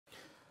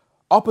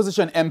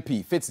Opposition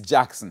MP Fitz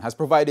has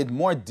provided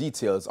more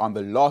details on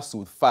the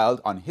lawsuit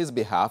filed on his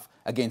behalf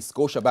against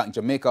Scotiabank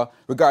Jamaica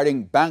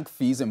regarding bank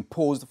fees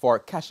imposed for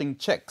cashing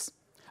checks.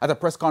 At a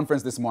press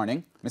conference this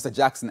morning, Mr.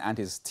 Jackson and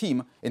his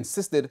team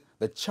insisted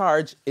the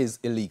charge is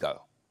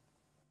illegal.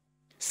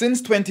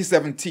 Since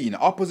 2017,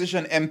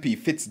 Opposition MP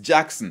Fitz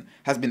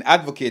has been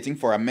advocating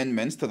for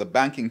amendments to the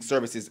Banking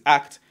Services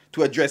Act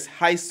to address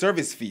high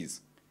service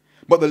fees.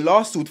 But the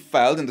lawsuit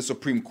filed in the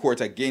Supreme Court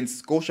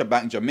against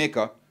Scotiabank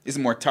Jamaica is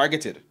more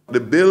targeted. The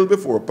bill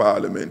before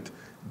Parliament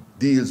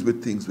deals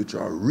with things which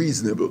are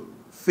reasonable,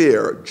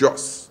 fair,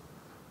 just.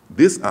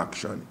 This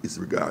action is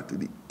regard to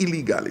the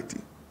illegality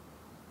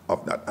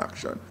of that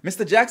action.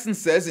 Mr. Jackson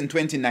says in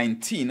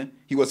 2019,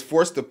 he was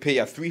forced to pay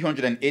a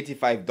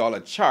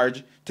 $385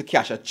 charge to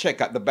cash a check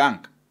at the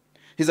bank.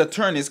 His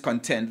attorneys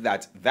contend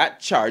that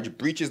that charge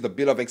breaches the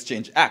Bill of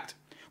Exchange Act,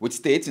 which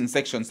states in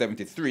Section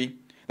 73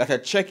 that a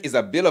check is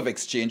a bill of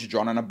exchange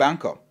drawn on a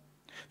banker.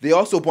 They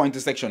also point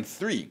to Section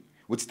 3,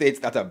 which states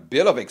that a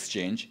bill of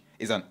exchange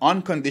is an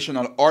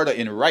unconditional order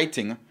in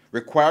writing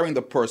requiring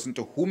the person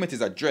to whom it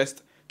is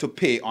addressed to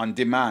pay on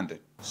demand.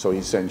 So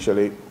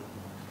essentially,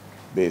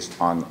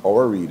 based on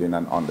our reading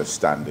and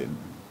understanding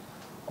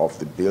of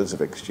the Bills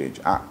of Exchange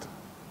Act,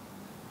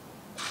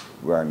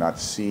 we are not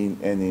seeing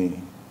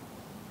any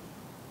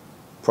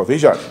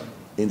provision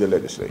in the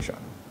legislation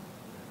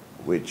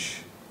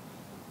which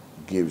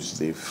gives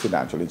the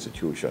financial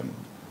institution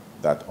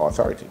that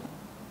authority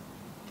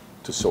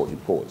to so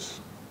impose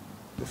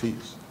the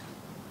fees.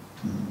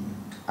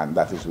 And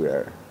that is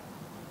where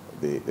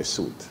the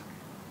suit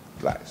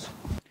lies.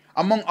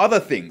 Among other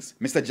things,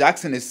 Mr.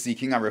 Jackson is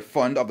seeking a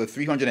refund of the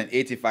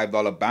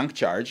 $385 bank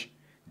charge,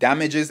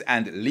 damages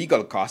and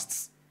legal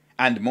costs,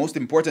 and most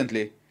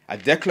importantly, a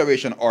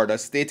declaration order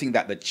stating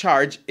that the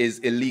charge is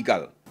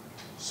illegal.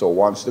 So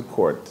once the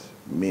court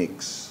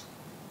makes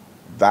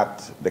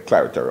that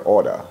declaratory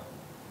order,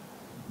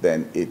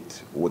 then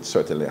it would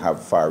certainly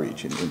have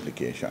far-reaching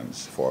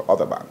implications for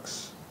other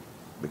banks,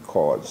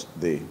 because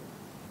the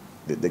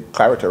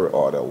declaratory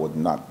order would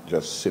not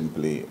just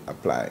simply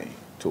apply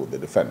to the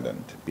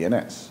defendant,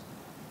 BNS.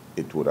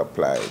 It would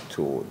apply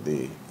to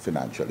the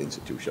financial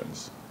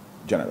institutions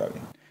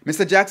generally.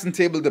 Mr. Jackson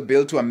tabled the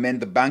bill to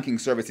amend the Banking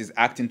Services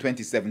Act in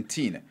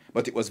 2017,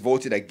 but it was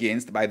voted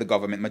against by the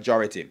government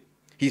majority.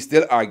 He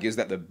still argues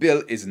that the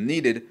bill is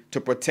needed to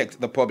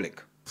protect the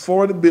public.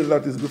 For the bill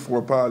that is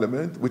before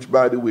Parliament, which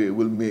by the way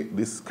will make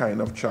this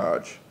kind of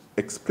charge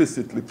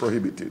explicitly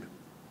prohibited,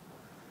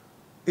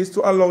 is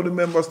to allow the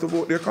members to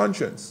vote their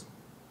conscience.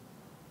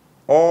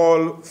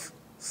 All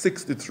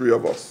 63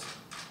 of us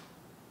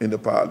in the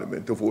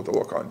Parliament to vote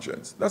our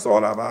conscience. That's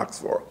all I've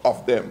asked for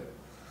of them.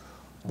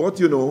 But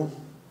you know,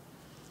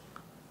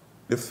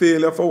 the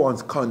failure for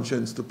one's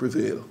conscience to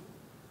prevail,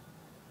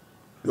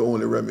 the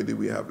only remedy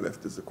we have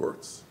left is the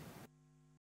courts.